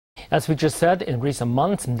As we just said, in recent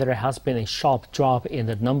months, there has been a sharp drop in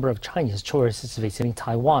the number of Chinese tourists visiting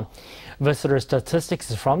Taiwan. Visitor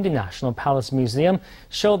statistics from the Nat'l Palace Museum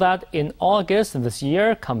show that in August this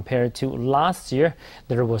year, compared to last year,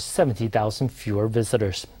 there was 70,000 fewer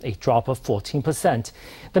visitors, a drop of 14%.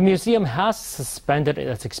 The museum has suspended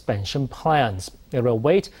its expansion plans. It will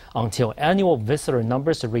wait until annual visitor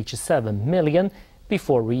numbers reach 7 million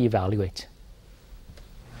before re-evaluate.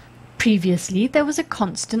 Previously, there was a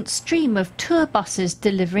constant stream of tour buses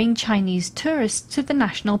delivering Chinese tourists to the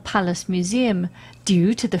Nat'l Palace Museum.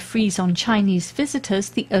 Due to the freeze on Chinese visitors,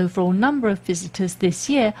 the overall number of visitors this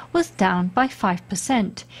year was down by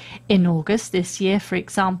 5%. In August this year, for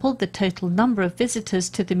example, the total number of visitors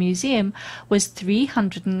to the museum was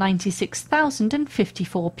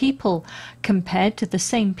 396,054 people, compared to the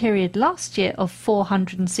same period last year of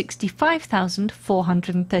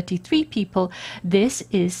 465,433 people. This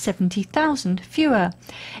is 70,000 fewer.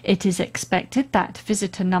 It is expected that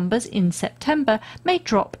visitor numbers in September may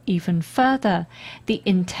drop even further. The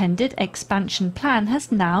intended expansion plan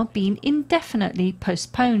has now been indefinitely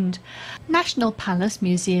postponed. Nat'l Palace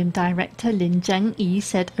Museum Director Lin Zhengyi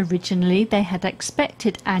said originally they had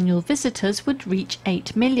expected annual visitors would reach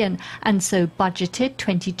 8 million and so budgeted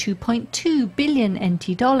 22.2 billion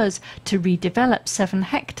NT dollars to redevelop 7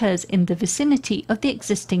 hectares in the vicinity of the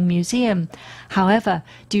existing museum. However,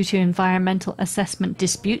 due to environmental assessment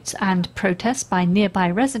disputes and protests by nearby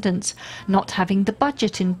residents, not having the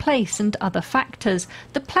budget in place and other factors,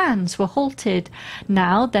 the plans were halted.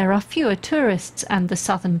 Now there are fewer tourists and the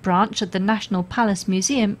southern branch of the Nat'l Palace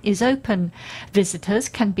Museum is open. Visitors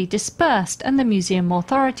can be dispersed and the museum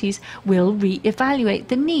authorities will re-evaluate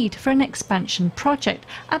the need for an expansion project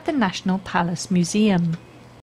at the Nat'l Palace Museum.